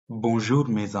Bonjour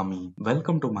mes amis,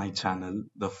 welcome to my channel,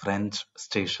 The French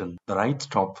Station, the right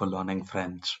stop for learning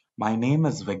French. My name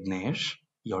is Vignesh,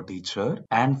 your teacher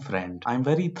and friend. I'm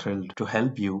very thrilled to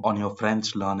help you on your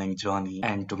French learning journey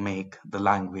and to make the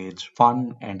language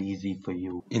fun and easy for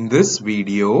you. In this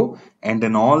video and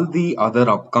in all the other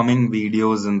upcoming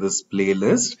videos in this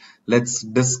playlist, let's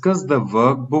discuss the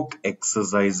workbook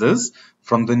exercises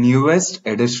from the newest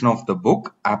edition of the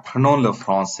book, Apprenons le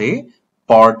français,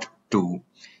 part 2.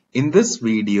 In this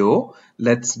video,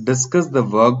 let's discuss the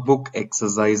workbook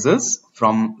exercises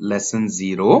from lesson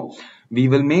 0. We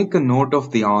will make a note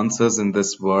of the answers in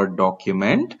this Word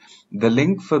document. The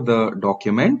link for the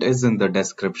document is in the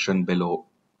description below.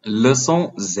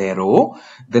 Leçon-0,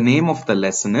 the name of the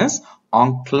lesson is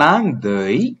Un clin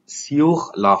d'œil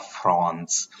sur la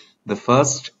France. The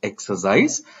first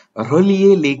exercise,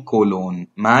 relier les colonnes,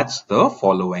 match the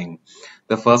following.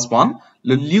 The first one,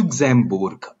 le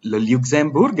Luxembourg. Le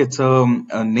Luxembourg, it's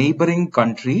a neighboring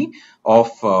country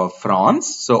of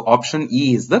France. So option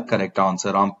E is the correct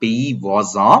answer. Un pays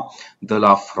voisin de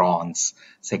la France.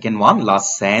 Second one, la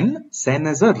Seine. Seine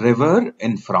is a river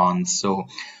in France. So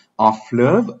un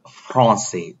fleuve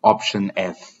français. Option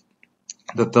F.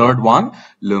 The third one,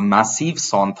 le Massif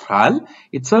Central.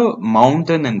 It's a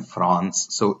mountain in France.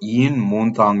 So une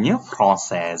montagne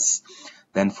française.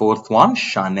 Then fourth one,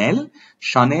 Chanel.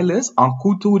 Chanel is un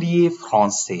couturier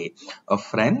français, a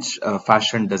French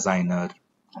fashion designer.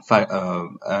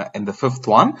 And the fifth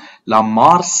one, La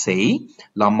Marseillaise.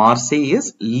 La Marseillaise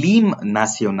is l'hymne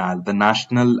national. The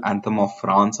national anthem of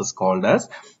France is called as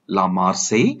La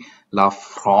Marseillaise. La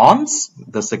France,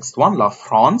 the sixth one, La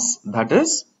France, that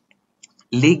is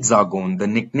L'Hexagone. The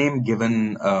nickname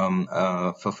given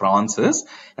for France is,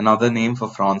 another name for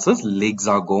France is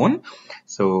L'Hexagone.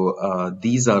 So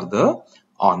these are the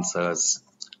answers.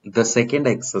 The second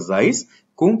exercise,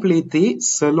 compléter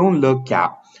selon le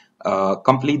cas.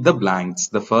 Complete the blanks.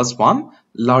 The first one,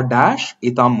 la dash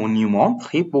est un monument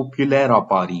très populaire à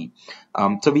Paris.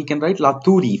 So we can write la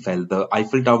Tour Eiffel. The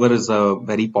Eiffel Tower is a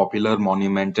very popular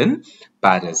monument in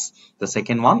Paris. The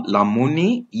second one, la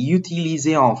monnaie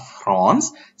utilisée en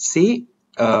France, c'est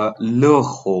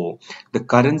l'euro. The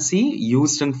currency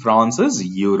used in France is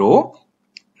euro.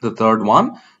 The third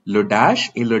one, le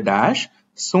dash et le dash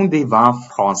sont des vins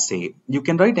français. You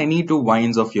can write any two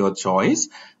wines of your choice.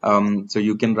 So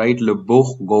you can write le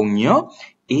Bourgogne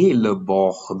et le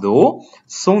Bordeaux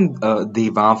sont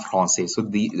des vins français. So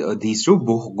these two,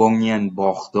 Bourgogne and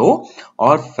Bordeaux,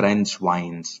 are French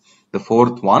wines. The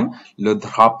fourth one, le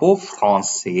drapeau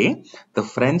français. The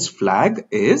French flag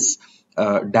is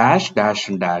dash, dash,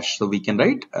 and dash. So we can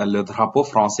write le drapeau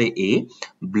français est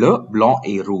bleu, blanc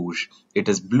et rouge. It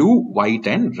is blue, white,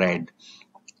 and red.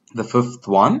 The fifth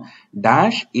one,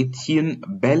 dash est une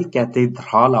belle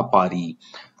cathédrale à Paris.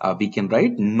 We can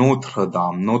write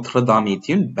Notre-Dame. Notre-Dame est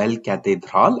une belle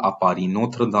cathédrale à Paris.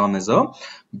 Notre-Dame is a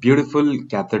beautiful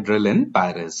cathedral in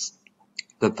Paris.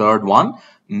 The third one,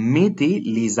 mettez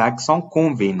les accents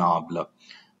convenables.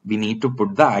 We need to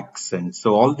put the accent.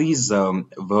 So all these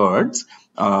words,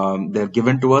 they're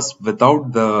given to us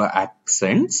without the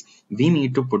accents. We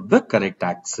need to put the correct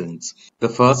accents. The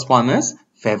first one is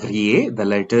Février, the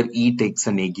letter E takes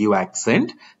an aigu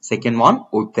accent. Second one,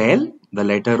 Hôtel, the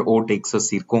letter O takes a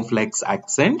circumflex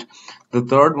accent. The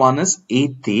third one is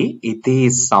Été, Été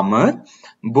is summer.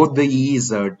 Both the E's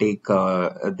take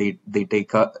an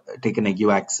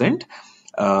aigu accent.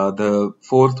 The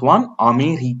fourth one,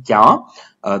 Américain,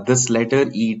 this letter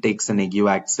E takes an aigu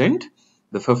accent.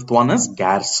 The fifth one is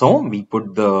Garçon, we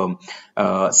put the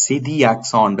CD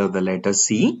accent under the letter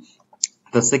C.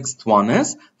 The sixth one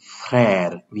is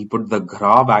frère. We put the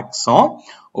grave accent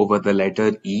over the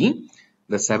letter E.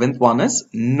 The seventh one is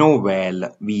Nouvel.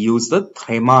 We use the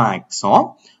tréma accent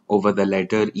over the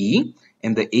letter E.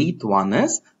 And the eighth one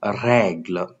is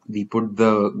règle. We put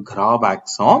the grave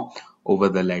accent over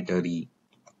the letter E.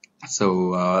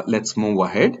 So let's move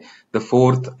ahead. The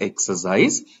fourth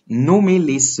exercise, nommer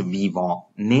les suivants.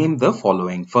 Name the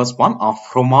following. First one, un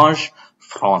fromage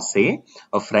français,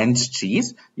 a French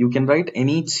cheese. You can write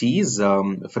any cheese,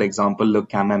 for example, le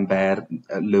camembert,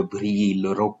 le brie,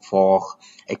 le roquefort,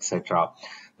 etc.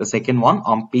 The second one,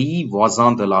 un pays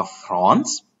voisin de la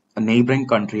France, a neighboring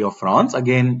country of France.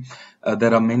 Again,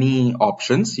 there are many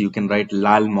options. You can write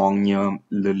l'Allemagne,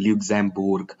 le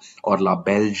Luxembourg, or la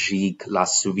Belgique, la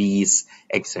Suisse,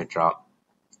 etc.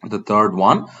 The third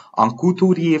one, un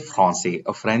couturier français,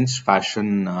 a French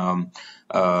fashion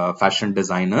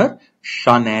designer,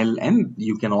 Chanel, and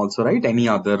you can also write any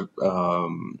other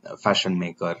fashion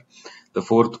maker. The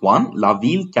fourth one, la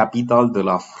ville capitale de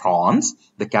la France,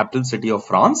 the capital city of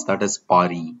France, that is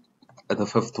Paris. The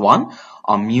fifth one,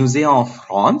 a museum of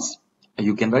France.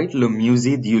 You can write Le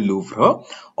Musée du Louvre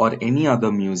or any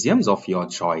other museums of your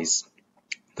choice.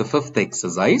 The fifth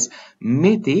exercise,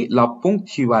 mettez la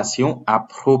ponctuation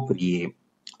appropriée.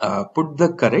 Put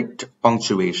the correct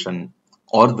punctuation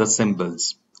or the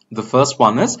symbols. The first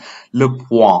one is le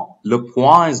point. Le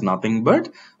point is nothing but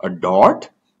a dot.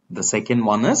 The second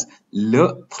one is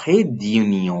le trait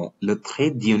d'union. Le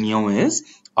trait d'union is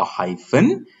a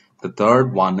hyphen. The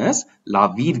third one is la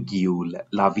virgule.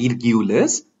 La virgule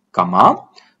is comma.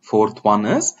 Fourth one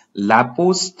is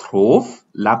l'apostrophe.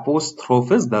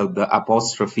 L'apostrophe is the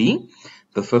apostrophe.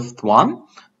 The fifth one,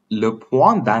 le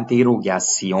point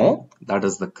d'interrogation, that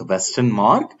is the question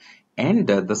mark. And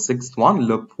the sixth one,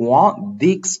 le point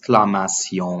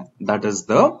d'exclamation, that is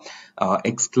the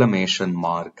exclamation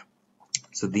mark.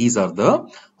 So these are the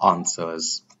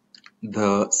answers.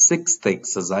 The sixth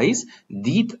exercise,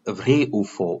 dites vrai ou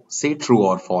faux. Say true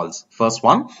or false. First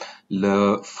one,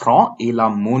 le franc est la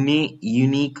monnaie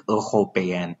unique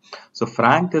européenne. So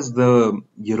franc is the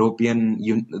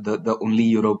the only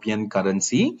European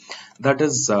currency. That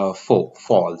is faux,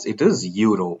 false. It is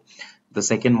euro. The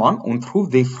second one, on trouve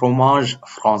des fromages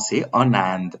français en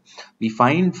Inde. We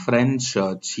find French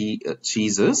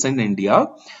cheeses in India.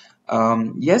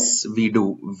 Yes, we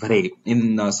do. Vrai.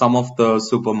 In some of the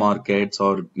supermarkets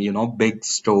or big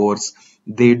stores,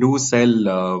 they do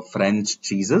sell French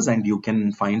cheeses, and you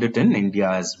can find it in India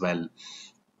as well.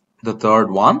 The third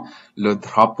one, le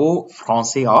drapeau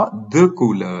français a deux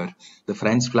couleurs. The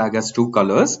French flag has two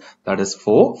colors. That is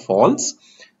faux, false.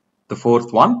 The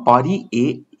fourth one, Paris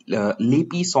est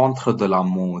l'épicentre de la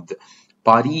mode.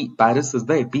 Paris is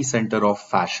the epicenter of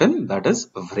fashion. That is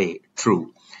vrai,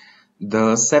 true.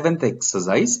 The seventh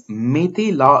exercise,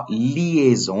 mettez la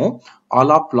liaison à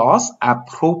la place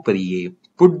appropriée.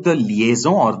 Put the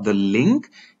liaison or the link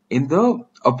in the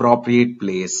appropriate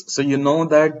place. So you know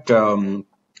that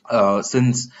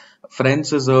since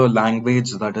French is a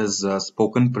language that is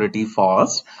spoken pretty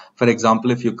fast, for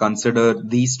example, if you consider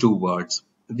these two words,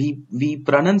 we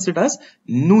pronounce it as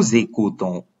nous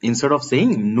écoutons instead of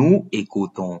saying nous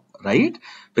écoutons, right?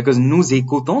 Because nous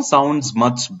écoutons sounds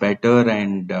much better,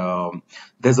 and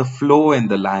there's a flow in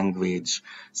the language.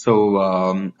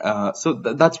 So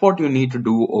that's what you need to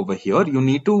do over here. You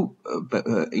need to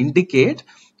indicate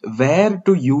where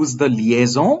to use the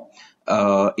liaison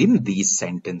in these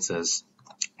sentences.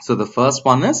 So the first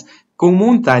one is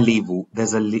comment allez-vous?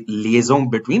 There's a liaison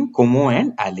between comment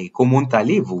and aller. Comment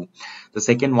allez-vous? The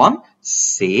second one,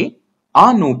 c'est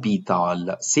un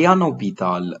hôpital. C'est un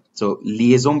hôpital. So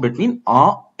liaison between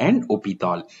un and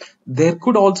hôpital. There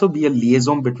could also be a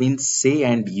liaison between c'est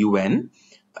and un.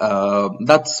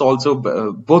 That's also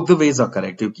both the ways are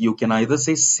correct. You can either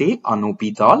say c'est un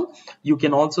hôpital. You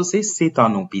can also say c'est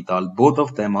un hôpital. Both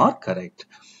of them are correct.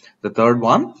 The third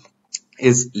one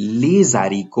is les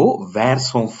haricots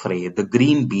verts sont frais. The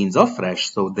green beans are fresh.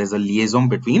 So there's a liaison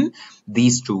between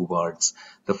these two words.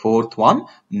 The fourth one,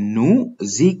 nous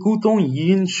écoutons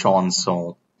une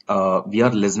chanson. We are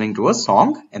listening to a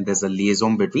song, and there's a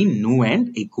liaison between nous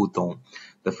and écoutons.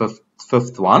 The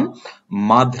fifth one,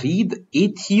 Madrid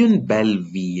est une belle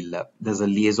ville. There's a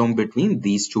liaison between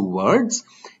these two words.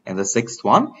 And the sixth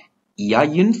one, il y a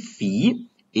une fille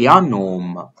et un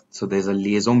homme. So there's a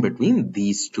liaison between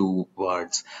these two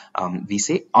words. We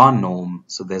say un homme.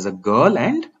 So there's a girl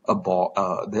and a boy.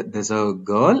 There's a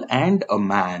girl and a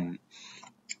man.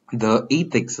 The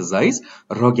eighth exercise,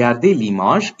 regardez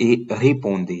l'image et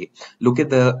répondez. Look at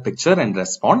the picture and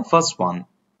respond. First one.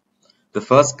 The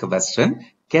first question,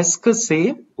 qu'est-ce que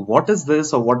c'est? What is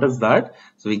this or what is that?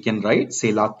 So we can write,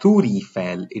 c'est la tour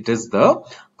Eiffel. It is the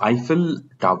Eiffel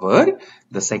Tower.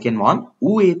 The second one,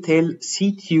 où est-elle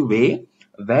située?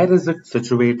 Where is it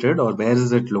situated or where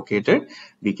is it located?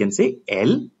 We can say,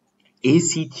 elle est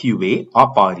située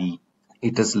à Paris.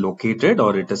 It is located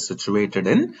or it is situated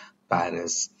in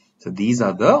Paris. So these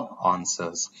are the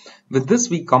answers. With this,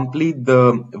 we complete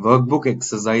the workbook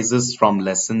exercises from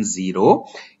lesson 0.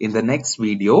 In the next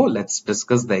video, let's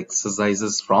discuss the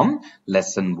exercises from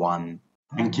lesson 1.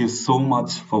 Thank you so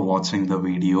much for watching the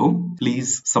video.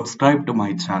 Please subscribe to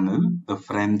my channel, The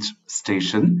French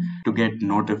Station, to get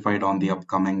notified on the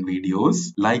upcoming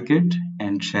videos. Like it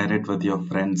and share it with your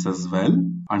friends as well.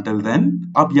 Until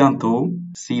then, à bientôt.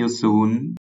 See you soon.